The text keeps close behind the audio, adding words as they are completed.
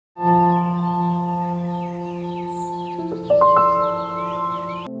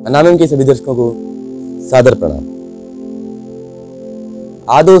अनामयम के सभी दर्शकों को सादर प्रणाम।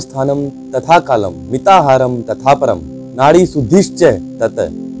 आदो स्थानम तथा कालम मिताहारम तथा परम नाड़ी शुद्धिश्च तत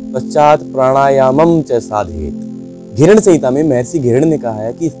पश्चात प्राणायामम च साधयेत। घिरण संहिता में महर्षि घिरण ने कहा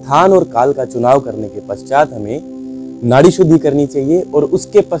है कि स्थान और काल का चुनाव करने के पश्चात हमें नाड़ी शुद्धि करनी चाहिए और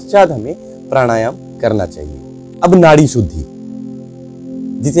उसके पश्चात हमें प्राणायाम करना चाहिए। अब नाड़ी शुद्धि,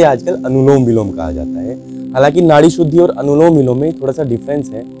 जिसे आजकल अनुलोम विलोम कहा जाता है, हालांकि नाड़ी शुद्धि और अनुलोम विलोम में थोड़ा सा डिफरेंस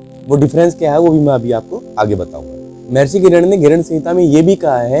है। वो डिफरेंस क्या है वो भी मैं अभी आपको आगे बताऊंगा। महर्षि घिरण ने घिरण संहिता में ये भी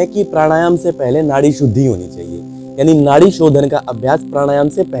कहा है कि प्राणायाम से पहले नाड़ी शुद्धि होनी चाहिए, यानी नाड़ी शोधन का अभ्यास प्राणायाम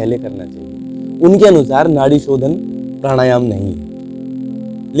से पहले करना चाहिए। उनके अनुसार नाड़ी शोधन प्राणायाम नहीं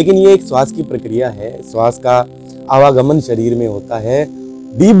है, लेकिन ये एक श्वास की प्रक्रिया है। श्वास का आवागमन शरीर में होता है,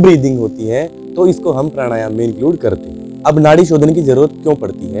 डीप ब्रीदिंग होती है, तो इसको हम प्राणायाम में इंक्लूड करते हैं। अब नाड़ी शोधन की जरूरत क्यों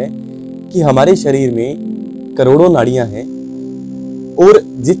पड़ती है कि हमारे शरीर में करोड़ों नाड़ियां हैं और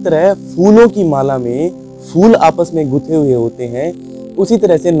जिस तरह फूलों की माला में फूल आपस में गुथे हुए होते हैं, उसी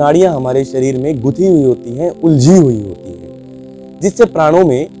तरह से नाड़ियां हमारे शरीर में गुथी हुई होती हैं, उलझी हुई होती हैं, जिससे प्राणों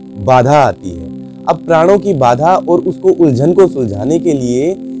में बाधा आती है। अब प्राणों की बाधा और उसको उलझन को सुलझाने के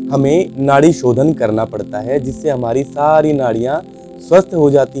लिए हमें नाड़ी शोधन करना पड़ता है, जिससे हमारी सारी नाड़ियां स्वस्थ हो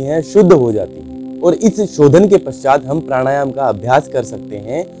जाती हैं, शुद्ध हो जाती हैं। और इस शोधन के पश्चात हम प्राणायाम का अभ्यास कर सकते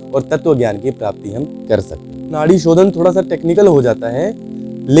हैं और तत्व ज्ञान की प्राप्ति हम कर सकते हैं। नाड़ी शोधन थोड़ा सा टेक्निकल हो जाता है,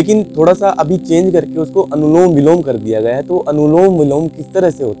 लेकिन थोड़ा सा अभी चेंज करके उसको अनुलोम विलोम कर दिया गया है। तो अनुलोम विलोम किस तरह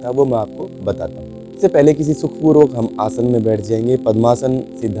से होता है वो मैं आपको बताता हूँ। इससे पहले किसी सुखपूर्वक हम आसन में बैठ जाएंगे। पद्मासन,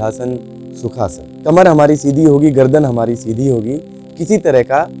 सिद्धासन, सुखासन। कमर हमारी सीधी होगी, गर्दन हमारी सीधी होगी, किसी तरह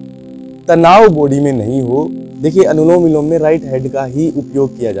का तनाव बॉडी में नहीं हो। देखिए, अनुलोम विलोम में राइट हेड का ही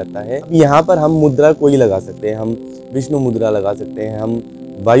उपयोग किया जाता है। अब यहाँ पर हम मुद्रा कोई लगा सकते हैं, हम विष्णु मुद्रा लगा सकते हैं, हम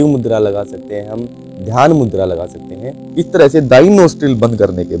वायु मुद्रा लगा सकते हैं, हम ध्यान मुद्रा लगा सकते हैं। इस तरह से दाई नोस्ट्रिल बंद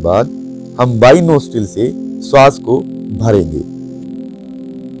करने के बाद हम बाई नोस्ट्रिल से श्वास को भरेंगे।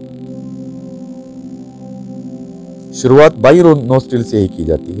 शुरुआत बाई नोस्ट्रिल से ही की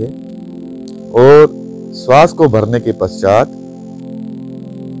जाती है और श्वास को भरने के पश्चात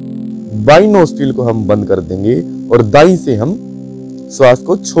बाई नोस्ट्रिल को हम बंद कर देंगे और दाई से हम श्वास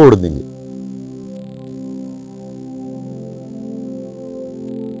को छोड़ देंगे।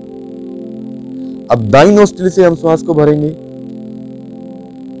 अब दाई नोस्ट्रिल से हम श्वास को भरेंगे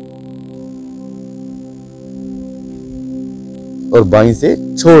और बाई से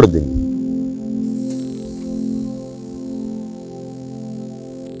छोड़ देंगे।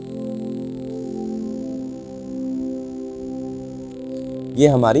 ये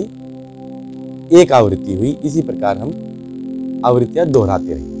हमारी एक आवृत्ति हुई। इसी प्रकार हम आवृत्तियां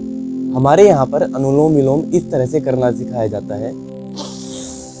दोहराते रहेंगे। हमारे यहाँ पर अनुलोम विलोम इस तरह से करना सिखाया जाता है।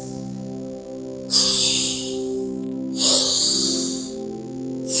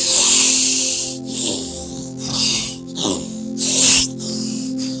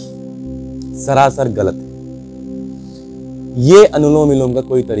 सरासर गलत है। ये अनुलोम विलोम का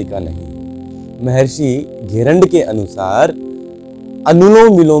कोई तरीका नहीं है। महर्षि घिरण के अनुसार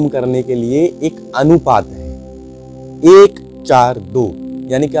अनुलोम विलोम करने के लिए एक अनुपात है 1-4-2,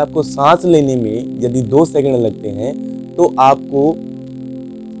 यानी कि आपको सांस लेने में यदि 2 सेकंड लगते हैं तो आपको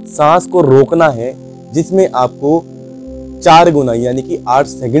सांस को रोकना है, जिसमें आपको 4 गुना यानी कि 8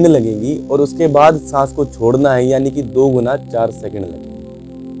 सेकंड लगेंगी, और उसके बाद सांस को छोड़ना है, यानी कि 2 गुना 4 सेकंड लगेंगे।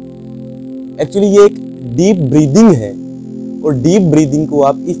 एक्चुअली ये एक डीप ब्रीदिंग है और डीप ब्रीदिंग को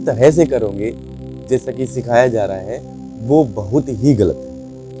आप इस तरह से करोगे जैसा कि सिखाया जा रहा है, वो बहुत ही गलत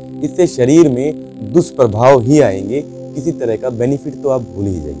है। इससे शरीर में दुष्प्रभाव ही आएंगे, किसी तरह का बेनिफिट तो आप भूल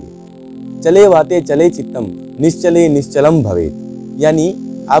ही जाइए। चले वाते चले चित्तम निश्चले निश्चलम भवेत, यानी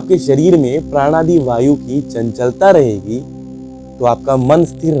आपके शरीर में प्राणादि वायु की चंचलता रहेगी तो आपका मन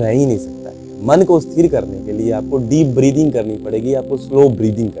स्थिर रह ही नहीं सकता है। मन को स्थिर करने के लिए आपको डीप ब्रीदिंग करनी पड़ेगी, आपको स्लो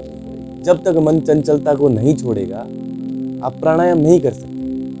ब्रीदिंग करनी पड़ेगी। जब तक मन चंचलता को नहीं छोड़ेगा आप प्राणायाम नहीं कर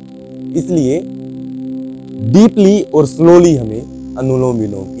सकते। इसलिए डीपली और स्लोली हमें अनुलोम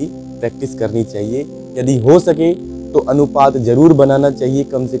विलोम की प्रैक्टिस करनी चाहिए। यदि हो सके तो अनुपात जरूर बनाना चाहिए,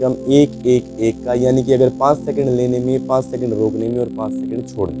 कम से कम 1-1-1 का, यानी कि अगर 5 सेकंड लेने में, 5 सेकंड रोकने में और 5 सेकंड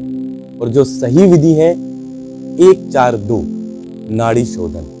छोड़ने में। और जो सही विधि है 1-4-2 नाड़ी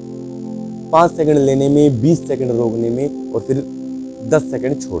शोधन, 5 सेकंड लेने में, 20 सेकंड रोकने में और फिर 10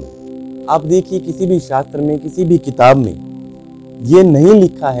 सेकंड छोड़ने। आप देखिए, किसी भी शास्त्र में, किसी भी किताब में ये नहीं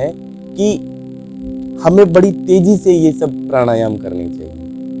लिखा है कि हमें बड़ी तेजी से ये सब प्राणायाम करने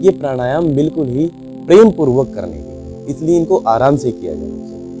चाहिए। ये प्राणायाम बिल्कुल ही प्रेम पूर्वक करने चाहिए, इसलिए इनको आराम से किया जाना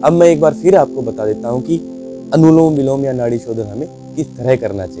चाहिए। अब मैं एक बार फिर आपको बता देता हूँ कि अनुलोम विलोम या नाड़ी शोधन हमें किस तरह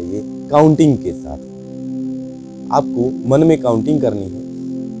करना चाहिए। काउंटिंग के साथ आपको मन में काउंटिंग करनी है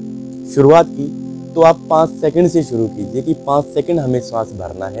शुरुआत की तो आप 5 सेकंड से शुरू कीजिए कि 5 सेकंड हमें श्वास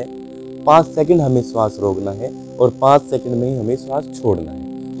भरना है, 5 सेकंड हमें श्वास रोकना है और 5 सेकंड में ही हमें श्वास छोड़ना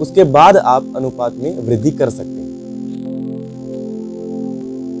है। उसके बाद आप अनुपात में वृद्धि कर सकते हैं।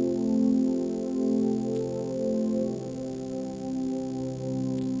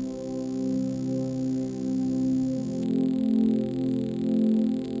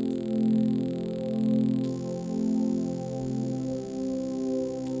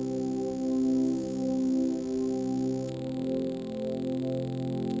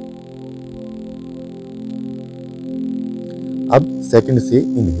 अब सेकंड से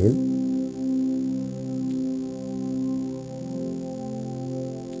इनहेल,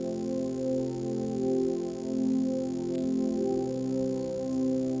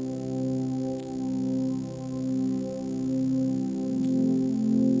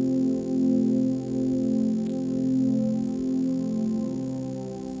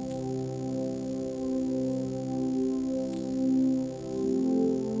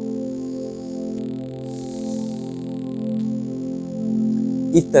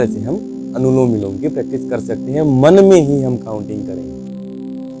 इस तरह से हम अनुलोम विलोम की प्रैक्टिस कर सकते हैं। मन में ही हम काउंटिंग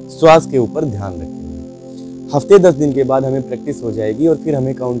करेंगे, श्वास के ऊपर ध्यान रखेंगे। हफ्ते 10 दिन के बाद हमें प्रैक्टिस हो जाएगी और फिर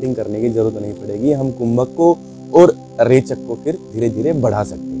हमें काउंटिंग करने की जरूरत नहीं पड़ेगी। हम कुंभक को और रेचक को फिर धीरे धीरे बढ़ा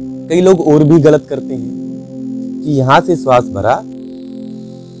सकते हैं। कई लोग और भी गलत करते हैं कि यहां से श्वास भरा,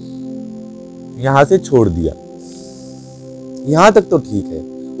 यहां से छोड़ दिया, यहां तक तो ठीक है,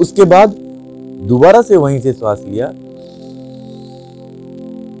 उसके बाद दोबारा से वहीं से श्वास लिया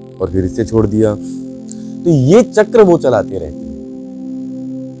और फिर इसे छोड़ दिया। तो ये चक्र वो चलाते रहते हैं।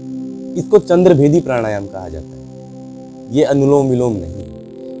 इसको चंद्रभेदी प्राणायाम कहा जाता है। ये अनुलोम विलोम नहीं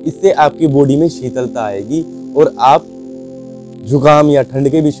है। इससे आपकी बॉडी में शीतलता आएगी और आप जुकाम या ठंड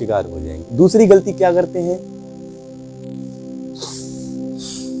के भी शिकार हो जाएंगे। दूसरी गलती क्या करते हैं,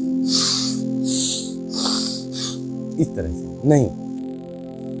 इस तरह से नहीं।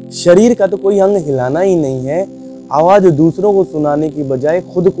 शरीर का तो कोई अंग हिलाना ही नहीं है। आवाज दूसरों को सुनाने की बजाय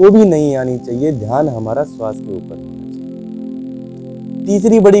खुद को भी नहीं आनी चाहिए। ध्यान हमारा श्वास के ऊपर होना चाहिए।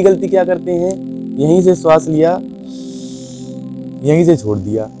 तीसरी बड़ी गलती क्या करते हैं, यहीं से श्वास लिया, यहीं से छोड़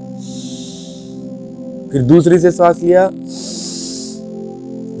दिया, फिर दूसरी से श्वास लिया,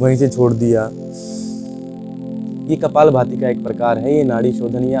 वहीं से छोड़ दिया। ये कपालभाति का एक प्रकार है। ये नाड़ी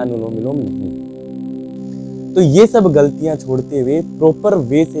शोधन या अनुलोम विलोम नहीं है। तो ये सब गलतियां छोड़ते हुए प्रॉपर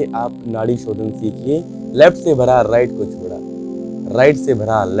वे से आप नाड़ी शोधन सीखिए। लेफ्ट से भरा, राइट को छोड़ा, राइट से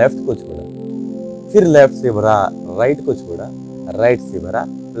भरा, लेफ्ट को छोड़ा, फिर लेफ्ट से भरा, राइट को छोड़ा, राइट से भरा,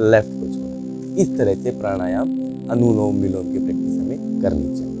 लेफ्ट को छोड़ा। इस तरह से प्राणायाम अनुलोम विलोम की प्रैक्टिस हमें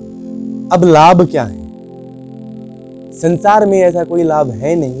करनी चाहिए। अब लाभ क्या है? संसार में ऐसा कोई लाभ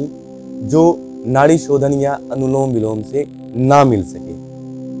है नहीं जो नाड़ी शोधन या अनुलोम विलोम से ना मिल सके।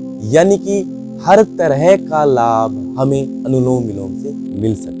 यानी कि हर तरह का लाभ हमें अनुलोम विलोम से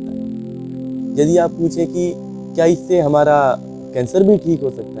मिल सकता है। यदि आप पूछें कि क्या इससे हमारा कैंसर भी ठीक हो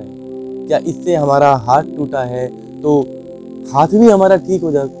सकता है, क्या इससे हमारा हाथ टूटा है तो हाथ भी हमारा ठीक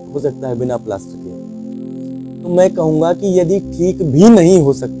हो सकता है बिना प्लास्टर के, तो मैं कहूँगा कि यदि ठीक भी नहीं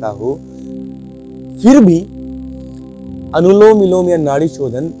हो सकता हो, फिर भी अनुलोम विलोम या नाड़ी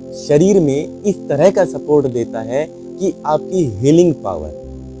शोधन शरीर में इस तरह का सपोर्ट देता है कि आपकी हीलिंग पावर,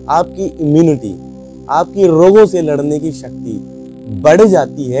 आपकी इम्यूनिटी, आपकी रोगों से लड़ने की शक्ति बढ़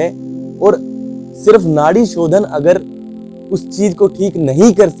जाती है। और सिर्फ नाड़ी शोधन अगर उस चीज को ठीक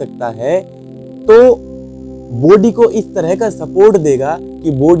नहीं कर सकता है तो बॉडी को इस तरह का सपोर्ट देगा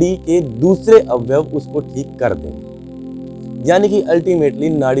कि बॉडी के दूसरे अवयव उसको ठीक कर देंगे। यानी कि अल्टीमेटली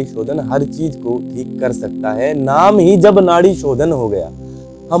नाड़ी शोधन हर चीज को ठीक कर सकता है। नाम ही जब नाड़ी शोधन हो गया,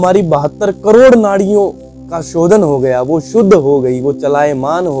 हमारी 72 करोड़ नाड़ियों का शोधन हो गया, वो शुद्ध हो गई, वो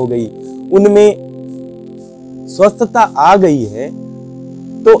चलायमान हो गई, उनमें स्वस्थता आ गई है,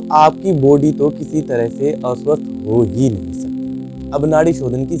 तो आपकी बॉडी तो किसी तरह से अस्वस्थ हो ही नहीं सकती। अब नाड़ी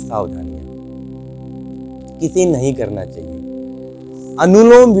शोधन की सावधानियां, किसे नहीं करना चाहिए।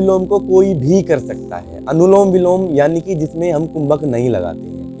 अनुलोम विलोम को कोई भी कर सकता है। अनुलोम विलोम यानी कि जिसमें हम कुंभक नहीं लगाते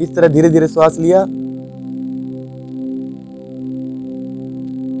हैं। इस तरह धीरे धीरे श्वास लिया,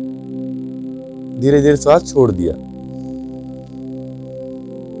 धीरे धीरे श्वास छोड़ दिया।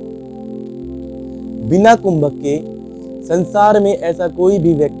 बिना कुंभक के संसार में ऐसा कोई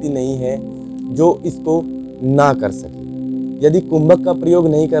भी व्यक्ति नहीं है जो इसको ना कर सके। यदि कुंभक का प्रयोग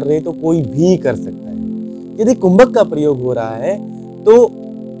नहीं कर रहे तो कोई भी कर सकता है। यदि कुंभक का प्रयोग हो रहा है तो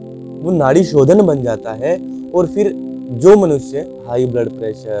वो नाड़ी शोधन बन जाता है। और फिर जो मनुष्य हाई ब्लड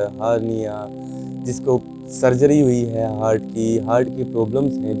प्रेशर, हार्निया, जिसको सर्जरी हुई है हार्ट की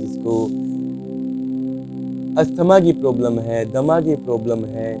प्रॉब्लम्स हैं, जिसको अस्थमा की प्रॉब्लम है, दमा की प्रॉब्लम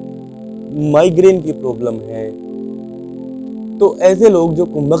है, माइग्रेन की प्रॉब्लम है, तो ऐसे लोग जो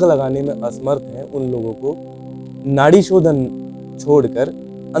कुंभक लगाने में असमर्थ हैं, उन लोगों को नाड़ी शोधन छोड़कर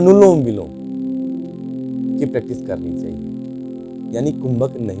अनुलोम विलोम की प्रैक्टिस करनी चाहिए, यानी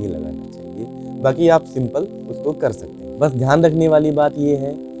कुंभक नहीं लगाना चाहिए। बाकी आप सिंपल उसको कर सकते हैं। बस ध्यान रखने वाली बात यह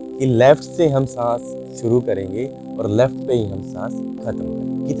है कि लेफ्ट से हम सांस शुरू करेंगे और लेफ्ट पे ही हम सांस खत्म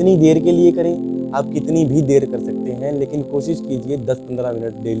करें। कितनी देर के लिए करें? आप कितनी भी देर कर सकते हैं, लेकिन कोशिश कीजिए 10-15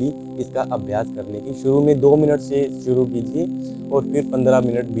 मिनट डेली इसका अभ्यास करने की। शुरू में 2 मिनट से शुरू कीजिए और फिर 15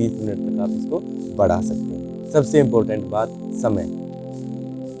 मिनट 20 मिनट तक आप इसको बढ़ा सकते हैं। सबसे इम्पोर्टेंट बात, समय।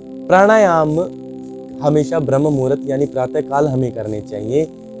 प्राणायाम हमेशा ब्रह्म मुहूर्त यानी प्रातः काल हमें करने चाहिए।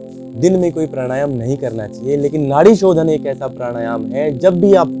 दिन में कोई प्राणायाम नहीं करना चाहिए। लेकिन नाड़ी शोधन एक ऐसा प्राणायाम है, जब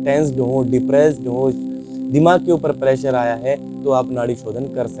भी आप टेंस्ड हो, डिप्रेस्ड हो, दिमाग के ऊपर प्रेशर आया है, तो आप नाड़ी शोधन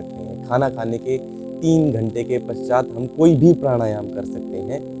कर सकते हैं। खाना खाने के 3 घंटे के पश्चात हम कोई भी प्राणायाम कर सकते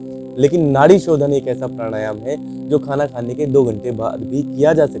हैं, लेकिन नाड़ी शोधन एक ऐसा प्राणायाम है जो खाना खाने के 2 घंटे बाद भी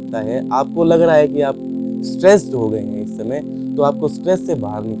किया जा सकता है। आपको लग रहा है कि आप स्ट्रेस्ड हो गए हैं इस समय, तो आपको स्ट्रेस से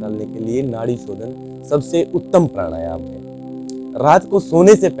बाहर निकालने के लिए नाड़ी शोधन सबसे उत्तम प्राणायाम है। रात को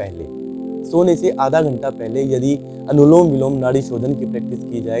सोने से पहले, सोने से आधा घंटा पहले यदि अनुलोम विलोम नाड़ी शोधन की प्रैक्टिस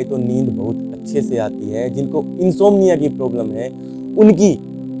की जाए तो नींद बहुत अच्छे से आती है। जिनको इंसोम्निया की प्रॉब्लम है, उनकी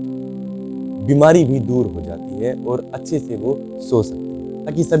बीमारी भी दूर हो जाती है और अच्छे से वो सो सकते हैं।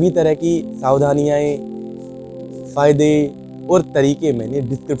 ताकि सभी तरह की सावधानियाँ, फायदे और तरीके मैंने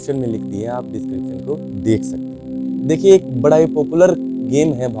डिस्क्रिप्शन में लिख दिए हैं, आप डिस्क्रिप्शन को देख सकते हैं। देखिए, एक बड़ा ही पॉपुलर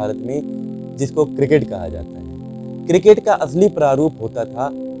गेम है भारत में जिसको क्रिकेट कहा जाता है। क्रिकेट का असली प्रारूप होता था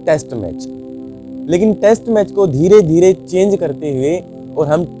टेस्ट मैच, लेकिन टेस्ट मैच को धीरे धीरे चेंज करते हुए और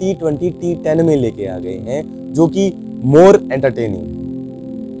हम T20 T10 में लेके आ गए हैं, जो कि मोर एंटरटेनिंग है।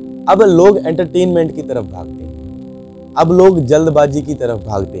 अब लोग एंटरटेनमेंट की तरफ भागते हैं, अब लोग जल्दबाजी की तरफ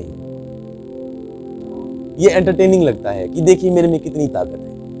भागते हैं। ये एंटरटेनिंग लगता है कि देखिए मेरे में कितनी ताकत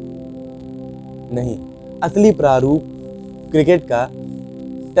है। नहीं, असली प्रारूप क्रिकेट का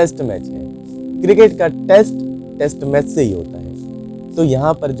टेस्ट मैच है। क्रिकेट का टेस्ट मैच से ही होता है। तो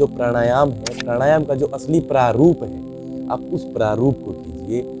यहाँ पर जो प्राणायाम है, प्राणायाम का जो असली प्रारूप है, आप उस प्रारूप को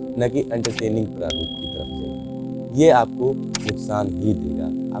कीजिए, न कि एंटरटेनिंग प्रारूप की तरफ जाइए। ये आपको नुकसान ही देगा,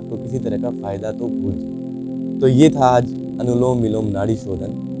 आपको किसी तरह का फायदा तो भूल जाए। तो ये था आज अनुलोम विलोम नाड़ी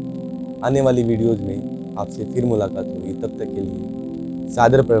शोधन। आने वाली वीडियोज में आपसे फिर मुलाकात होगी। तब तक के लिए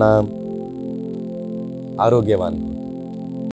सादर प्रणाम, आरोग्यवान।